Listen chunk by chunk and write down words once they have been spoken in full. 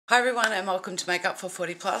Hi everyone and welcome to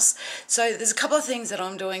Makeup440plus. So there's a couple of things that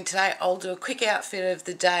I'm doing today. I'll do a quick outfit of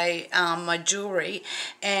the day, my jewellery,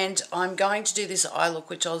 and I'm going to do this eye look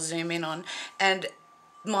which I'll zoom in on. And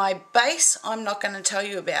my base I'm not going to tell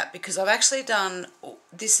you about because I've actually done,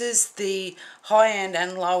 this is the high end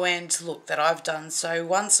and low end look that I've done. So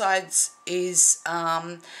one side is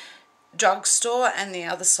drugstore and the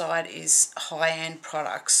other side is high end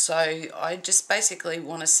products. So I just basically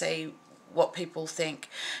want to see what people think,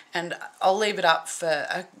 and I'll leave it up for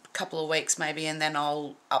a couple of weeks maybe, and then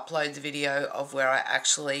I'll upload the video of where I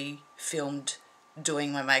actually filmed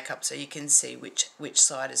doing my makeup so you can see which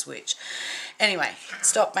side is which. Anyway,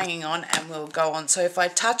 stop banging on and we'll go on. So if I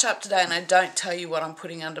touch up today and I don't tell you what I'm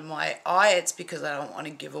putting under my eye, it's because I don't want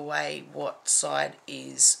to give away what side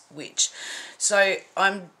is which. So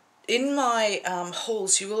in my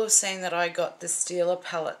hauls, you will have seen that I got the Stila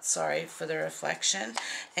palette, sorry for the reflection,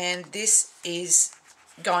 and this is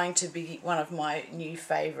going to be one of my new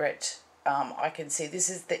favourite, I can see. This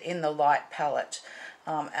is the In the Light palette,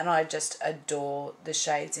 and I just adore the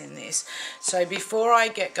shades in this. So before I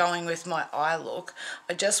get going with my eye look,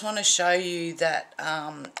 I just want to show you that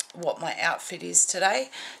what my outfit is today.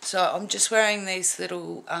 So I'm just wearing these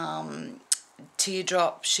little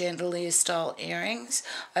teardrop chandelier style earrings.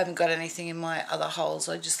 I haven't got anything in my other holes.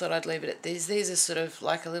 I just thought I'd leave it at these. These are sort of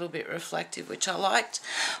like a little bit reflective, which I liked.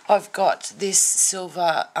 I've got this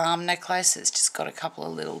silver necklace. It's just got a couple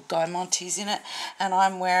of little diamantes in it, and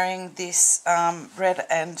I'm wearing this red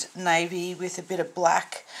and navy with a bit of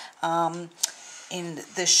black in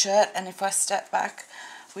the shirt. And if I step back,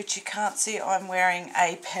 which you can't see, I'm wearing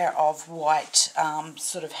a pair of white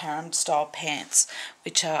sort of harem style pants,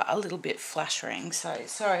 which are a little bit flattering. So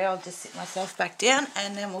sorry, I'll just sit myself back down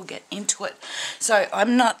and then we'll get into it. So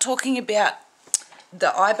I'm not talking about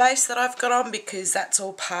the eye base that I've got on because that's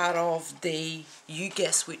all part of the you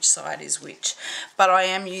guess which side is which, but I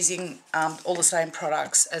am using all the same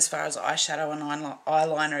products as far as eyeshadow and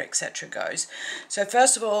eyeliner etc. goes. So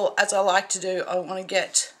first of all, as I like to do, I want to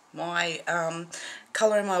get my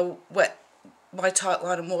colour in my tight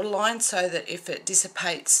line and waterline so that if it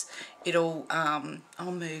dissipates it'll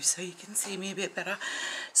I'll move so you can see me a bit better.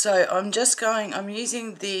 So I'm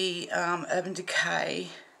using the Urban Decay,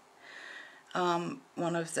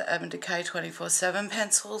 one of the Urban Decay 24/7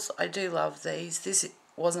 pencils. I do love these. This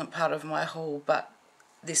wasn't part of my haul, but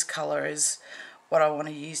this colour is what I want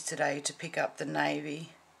to use today to pick up the navy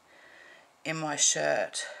in my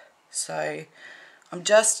shirt. So I'm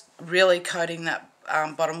just really coating that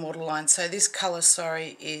bottom waterline. So this colour,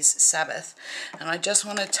 sorry, is Sabbath, and I just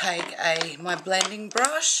want to take my blending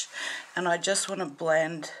brush and I just want to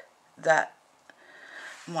blend that.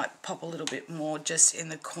 I might pop a little bit more just in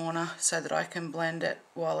the corner so that I can blend it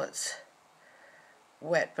while it's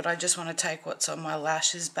wet, but I just want to take what's on my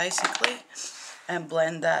lashes basically and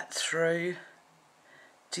blend that through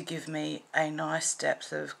to give me a nice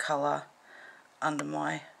depth of colour under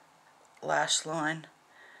my lash line.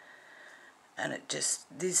 And it just,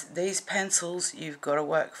 these pencils you've got to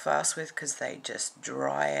work fast with because they just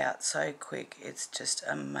dry out so quick. It's just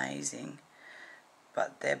amazing,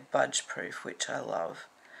 but they're budge proof, which I love.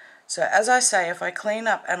 So as I say, if I clean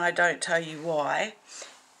up and I don't tell you why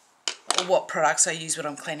or what products I use when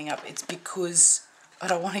I'm cleaning up, it's because I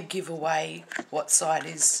don't want to give away what side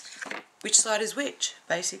is which side is which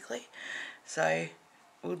basically. So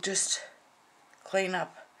we'll just clean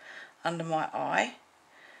up under my eye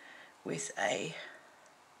with I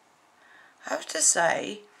have to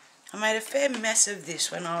say, I made a fair mess of this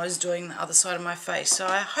when I was doing the other side of my face, so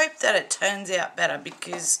I hope that it turns out better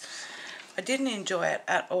because I didn't enjoy it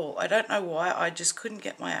at all. I don't know why, I just couldn't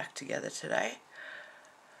get my act together today.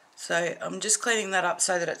 So I'm just cleaning that up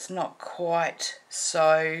so that it's not quite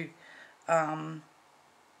so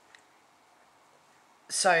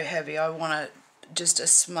so heavy. I want just a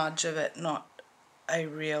smudge of it, not a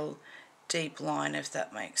real deep line, if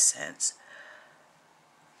that makes sense.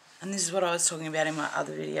 And this is what I was talking about in my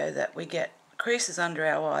other video, that we get creases under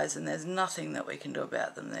our eyes and there's nothing that we can do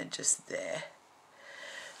about them. They're just there.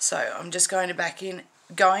 So I'm just going to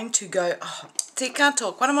go, oh, see, can't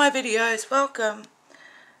talk. One of my videos, welcome.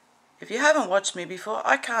 If you haven't watched me before,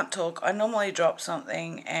 I can't talk. I normally drop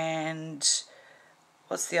something and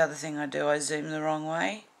what's the other thing I do? I zoom the wrong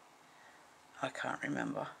way. I can't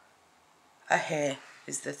remember. A hair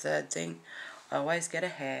is the third thing. I always get a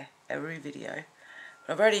hair every video.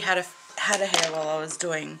 But I've already had a hair while I was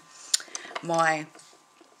doing my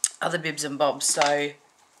other bibs and bobs, so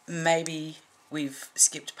maybe we've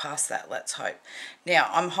skipped past that, let's hope. Now,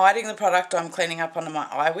 I'm hiding the product I'm cleaning up under my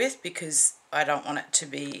eye with because I don't want it to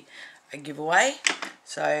be a giveaway.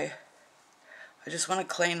 So I just want to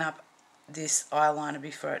clean up this eyeliner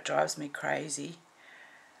before it drives me crazy.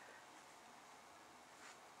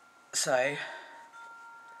 So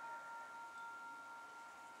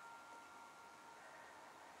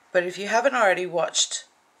but if you haven't already watched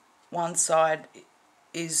One Side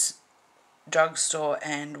is Drugstore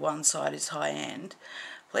and One Side is High End,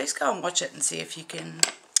 please go and watch it and see if you can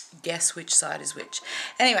guess which side is which.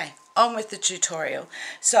 Anyway, on with the tutorial.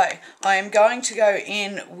 So I am going to go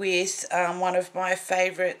in with one of my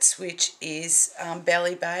favourites, which is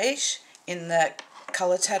Belly Beige in the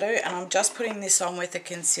colour Tattoo, and I'm just putting this on with a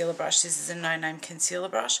concealer brush. This is a No Name concealer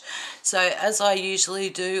brush. So as I usually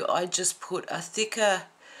do, I just put a thicker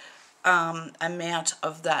amount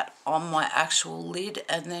of that on my actual lid,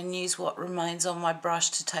 and then use what remains on my brush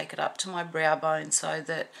to take it up to my brow bone, so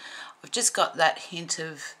that I've just got that hint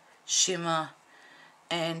of shimmer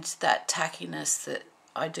and that tackiness that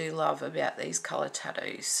I do love about these colour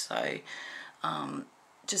tattoos. So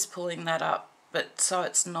just pulling that up, but so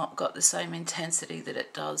it's not got the same intensity that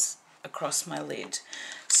it does across my lid.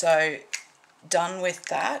 So done with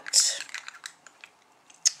that.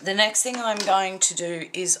 The next thing I'm going to do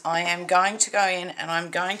is I am going to go in and I'm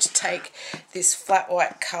going to take this flat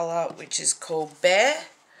white colour, which is called Bear,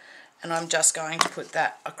 and I'm just going to put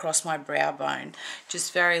that across my brow bone,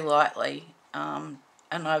 just very lightly. And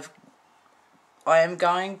I am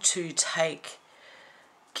going to take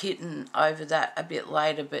Kitten over that a bit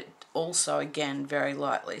later, but also again very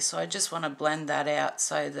lightly. So I just want to blend that out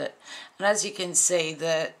so that, and as you can see,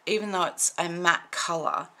 that even though it's a matte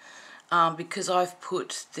colour, because I've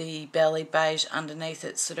put the Belly Beige underneath,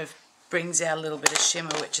 it sort of brings out a little bit of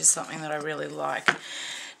shimmer, which is something that I really like.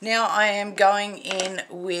 Now I am going in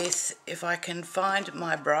with, if I can find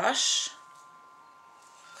my brush,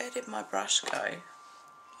 where did my brush go?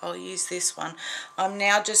 I'll use this one. I'm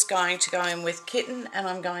now just going to go in with Kitten, and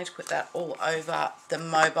I'm going to put that all over the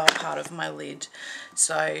mobile part of my lid.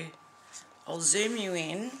 So I'll zoom you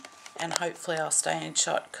in, and hopefully I'll stay in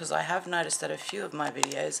shot, because I have noticed that a few of my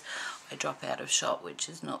videos I drop out of shot, which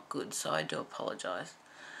is not good, so I do apologise.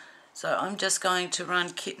 So I'm just going to run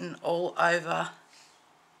Kitten all over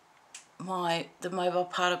the mobile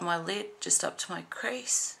part of my lid, just up to my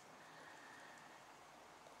crease.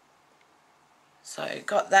 So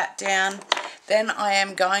got that down. Then I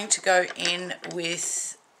am going to go in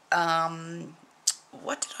with,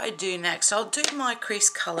 what did I do next? I'll do my crease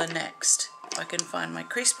colour next, if I can find my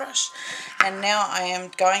crease brush. And now I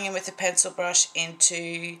am going in with a pencil brush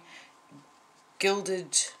into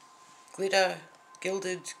Gilded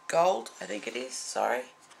Gold, I think it is, sorry.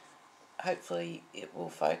 Hopefully it will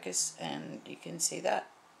focus and you can see that.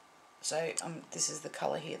 So this is the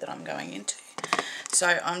colour here that I'm going into.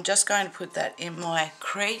 So I'm just going to put that in my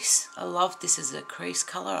crease. I love this as a crease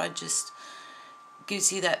colour. It just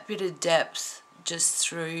gives you that bit of depth just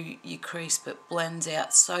through your crease, but blends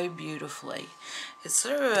out so beautifully. It's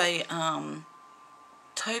sort of a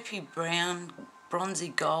taupey brown, bronzy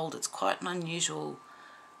gold. It's quite an unusual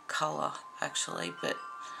colour actually, but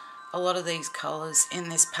a lot of these colours in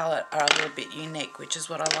this palette are a little bit unique, which is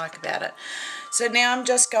what I like about it. So now I'm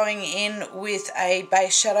just going in with a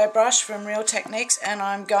base shadow brush from Real Techniques, and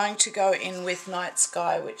I'm going to go in with Night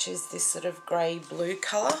Sky, which is this sort of grey blue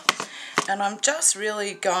colour. And I'm just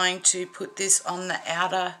really going to put this on the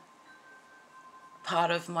outer part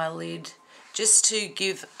of my lid, just to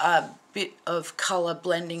give a bit of colour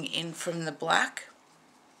blending in from the black.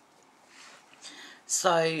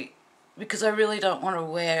 So because I really don't want to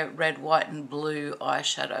wear red, white and blue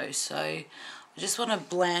eyeshadow, so I just want to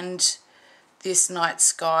blend this Night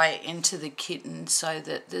Sky into the Kitten so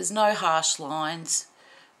that there's no harsh lines,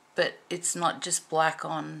 but it's not just black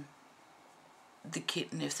on the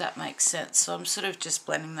Kitten, if that makes sense. So I'm sort of just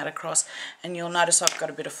blending that across, and you'll notice I've got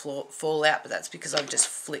a bit of fallout, but that's because I've just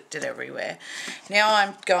flicked it everywhere. Now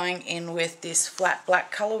I'm going in with this flat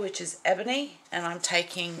black colour, which is Ebony, and I'm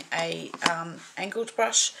taking a angled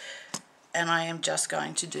brush, and I am just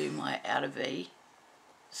going to do my outer V,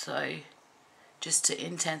 so just to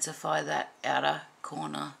intensify that outer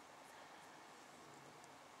corner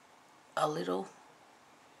a little.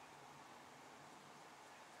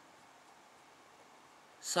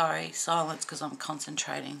 Sorry, silence, because I'm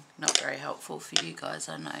concentrating. Not very helpful for you guys,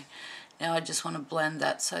 I know. Now I just want to blend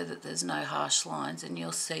that so that there's no harsh lines, and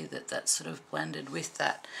you'll see that that's sort of blended with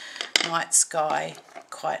that Night Sky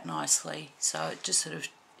quite nicely. So it just sort of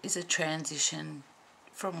is a transition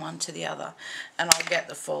from one to the other, and I'll get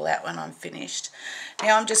the fallout when I'm finished.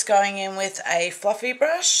 Now I'm just going in with a fluffy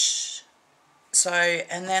brush. So,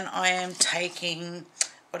 and then I am taking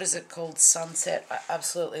what is it called, Sunset. I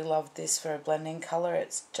absolutely love this for a blending colour.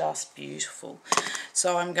 It's just beautiful.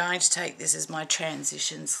 So I'm going to take this as my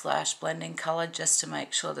transition / blending colour just to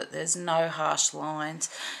make sure that there's no harsh lines.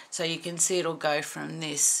 So you can see it'll go from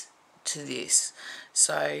this to this.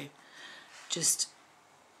 So just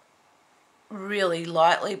really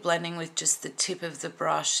lightly blending with just the tip of the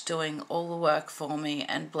brush, doing all the work for me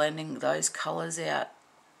and blending those colours out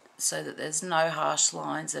so that there's no harsh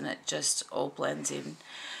lines and it just all blends in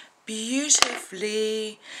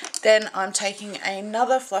beautifully. Then I'm taking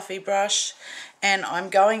another fluffy brush and I'm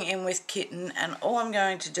going in with Kitten, and all I'm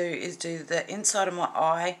going to do is do the inside of my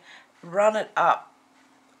eye, run it up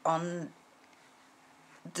on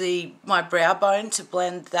my brow bone to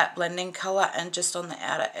blend that blending colour, and just on the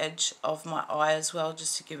outer edge of my eye as well,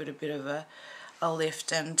 just to give it a bit of a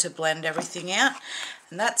lift and to blend everything out.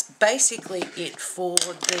 And that's basically it for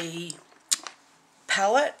the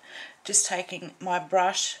palette. Just taking my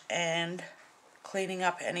brush and cleaning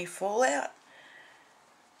up any fallout.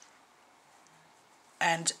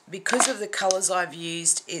 And because of the colours I've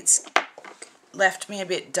used, it's left me a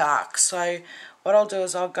bit dark. So what I'll do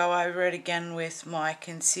is I'll go over it again with my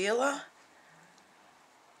concealer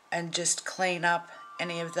and just clean up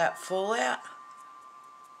any of that fallout.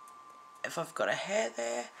 If I've got a hair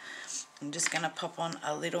there, I'm just going to pop on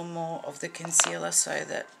a little more of the concealer so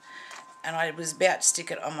that, and I was about to stick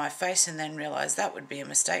it on my face and then realised that would be a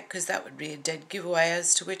mistake because that would be a dead giveaway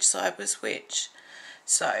as to which side was which.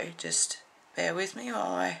 So just bear with me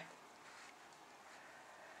while I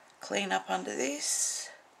clean up under this.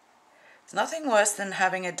 There's nothing worse than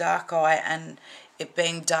having a dark eye and it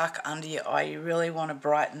being dark under your eye. You really want to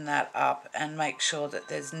brighten that up and make sure that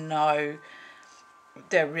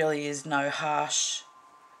there really is no harsh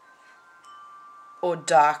or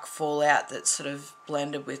dark fallout that's sort of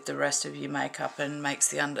blended with the rest of your makeup and makes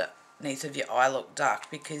the underneath of your eye look dark,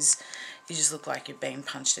 because you just look like you're being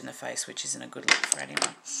punched in the face, which isn't a good look for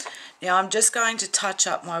anyone. Now I'm just going to touch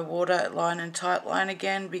up my waterline and tightline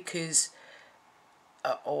again, because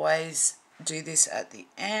I always do this at the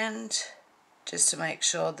end just to make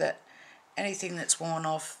sure that anything that's worn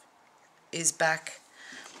off is back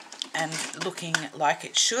and looking like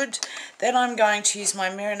it should. Then I'm going to use my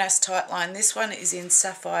Miraness Tightline. This one is in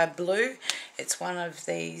Sapphire Blue. It's one of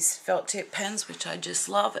these felt tip pens which I just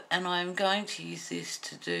love, and I'm going to use this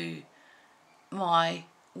to do my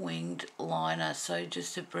winged liner, so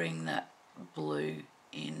just to bring that blue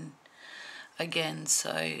in again.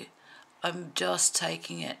 So I'm just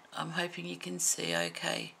taking it, I'm hoping you can see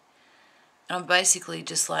okay, and I'm basically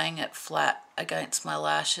just laying it flat against my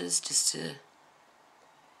lashes just to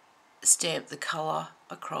stamp the colour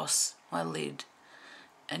across my lid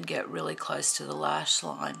and get really close to the lash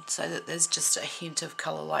line so that there's just a hint of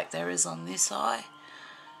colour like there is on this eye,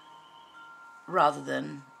 rather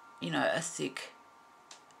than, you know, a thick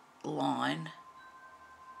line.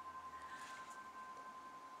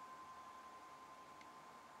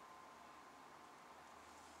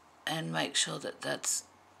 And make sure that that's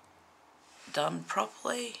done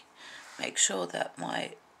properly. Make sure that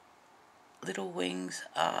my little wings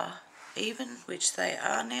are even, which they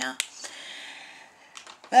are now.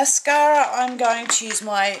 Mascara, I'm going to use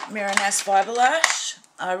my Miraness Fibre Lash.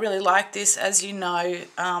 I really like this, as you know.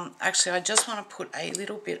 Actually, I just want to put a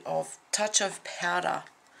little bit of touch of powder.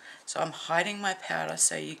 So I'm hiding my powder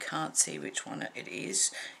so you can't see which one it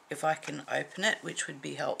is. If I can open it, which would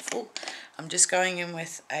be helpful. I'm just going in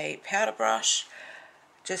with a powder brush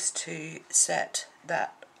just to set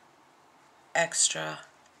that extra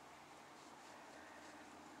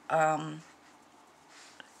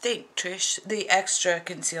think, Trish, the extra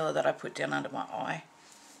concealer that I put down under my eye.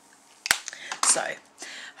 So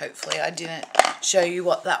hopefully I didn't show you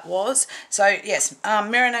what that was. So yes,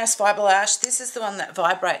 Miraness Fibre Lash. This is the one that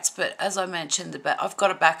vibrates, but as I mentioned, I've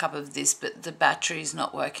got a backup of this, but the battery's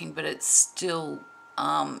not working, but it still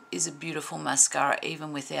is a beautiful mascara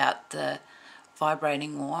even without the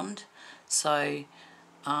vibrating wand. So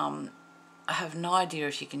I have no idea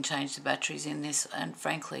if you can change the batteries in this, and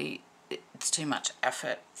frankly it's too much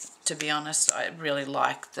effort, to be honest. I really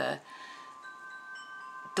like the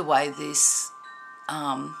way this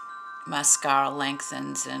mascara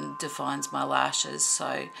lengthens and defines my lashes.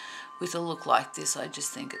 So with a look like this, I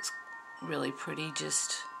just think it's really pretty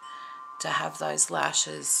just to have those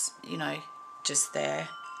lashes, you know, just there.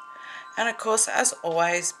 And of course, as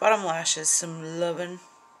always, bottom lashes, some loving.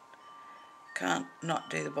 Can't not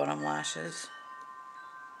do the bottom lashes.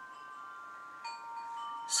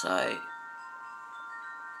 So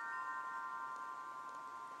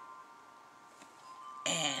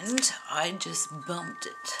and I just bumped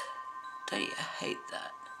it. Don't you hate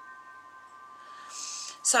that?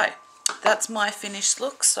 So that's my finished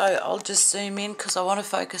look. So I'll just zoom in because I want to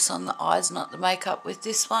focus on the eyes, not the makeup with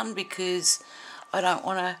this one, because I don't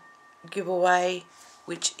want to give away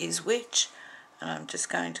which is which. And I'm just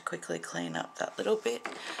going to quickly clean up that little bit.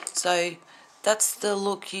 So that's the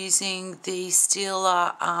look using the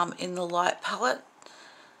Stila in the light palette.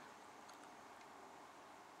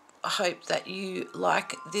 I hope that you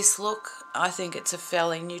like this look. I think it's a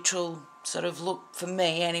fairly neutral sort of look for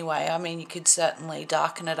me anyway. I mean, you could certainly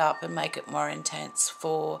darken it up and make it more intense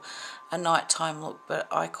for a nighttime look, but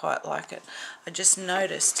I quite like it. I just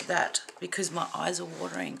noticed that because my eyes are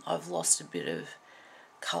watering, I've lost a bit of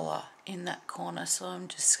colour in that corner, so I'm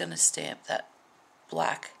just going to stamp that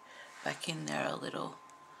black back in there a little.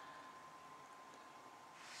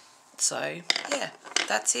 So yeah,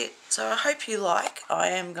 that's it. So I hope you like. I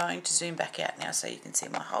am going to zoom back out now so you can see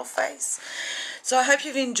my whole face. So I hope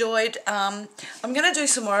you've enjoyed. I'm going to do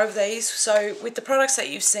some more of these. So with the products that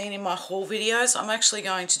you've seen in my haul videos, I'm actually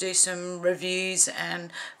going to do some reviews and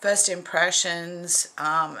first impressions,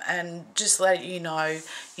 and just let you know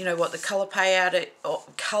what the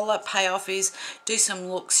colour payoff is. Do some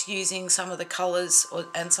looks using some of the colours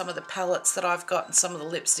and some of the palettes that I've got and some of the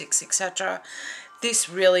lipsticks, etc. This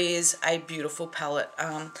really is a beautiful palette.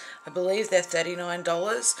 I believe they're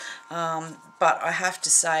 $39, but I have to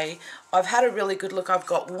say I've had a really good look. I've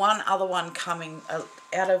got one other one coming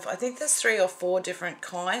out of, I think there's 3 or 4 different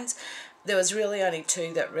kinds. There was really only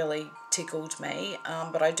 2 that really tickled me,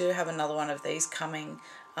 but I do have another one of these coming,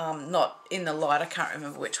 not in the light. I can't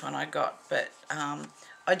remember which one I got, but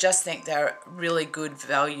I just think they're really good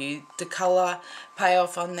value. The colour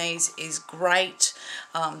payoff on these is great.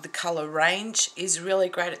 The colour range is really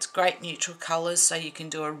great. It's great neutral colours, so you can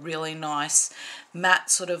do a really nice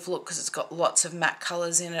matte sort of look because it's got lots of matte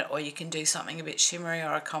colours in it, or you can do something a bit shimmery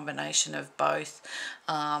or a combination of both.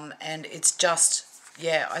 And it's just,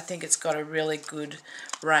 yeah, I think it's got a really good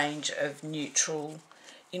range of neutral,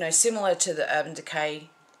 similar to the Urban Decay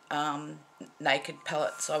Naked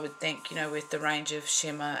palettes, I would think, with the range of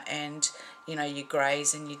shimmer and, your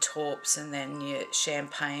greys and your taupes and then your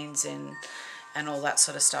champagnes and all that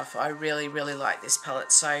sort of stuff. I really, really like this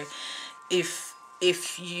palette. So if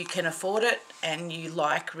you can afford it and you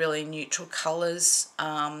like really neutral colours,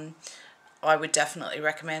 I would definitely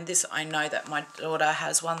recommend this. I know that my daughter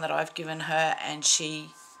has one that I've given her, and she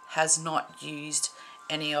has not used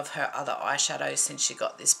any of her other eyeshadows since she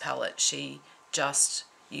got this palette. She just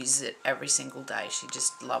uses it every single day. She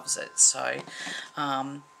just loves it. So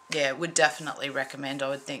yeah, would definitely recommend. I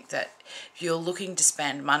would think that if you're looking to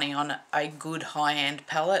spend money on a good high-end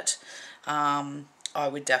palette, I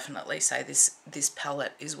would definitely say this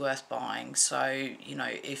palette is worth buying. So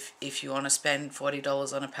if you want to spend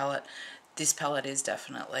 $40 on a palette, this palette is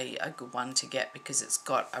definitely a good one to get because it's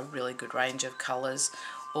got a really good range of colours,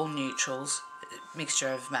 all neutrals, mixture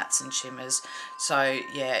of mattes and shimmers. So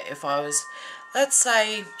yeah, if I was, let's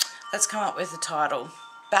come up with a title,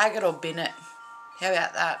 bag it or bin it. How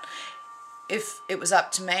about that? If it was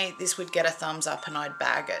up to me, this would get a thumbs up and I'd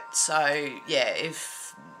bag it. So yeah,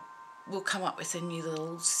 we'll come up with a new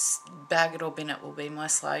little bag it or bin it will be my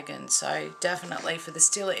slogan. So definitely for the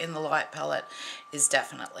Stila in the Light palette is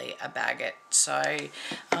definitely a bag it. So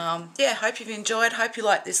yeah, hope you've enjoyed. Hope you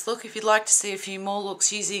like this look. If you'd like to see a few more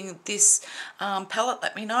looks using this palette,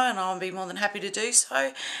 let me know and I'll be more than happy to do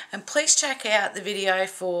so. And please check out the video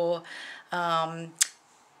for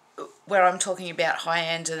where I'm talking about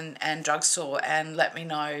high-end and drugstore, and let me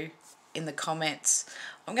know in the comments.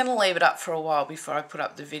 I'm going to leave it up for a while before I put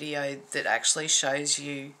up the video that actually shows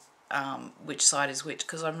you which side is which,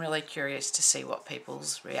 because I'm really curious to see what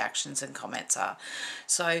people's reactions and comments are.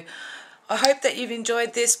 So I hope that you've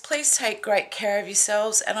enjoyed this. Please take great care of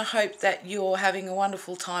yourselves, and I hope that you're having a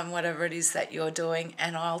wonderful time, whatever it is that you're doing,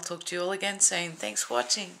 and I'll talk to you all again soon. Thanks for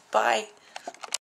watching. Bye.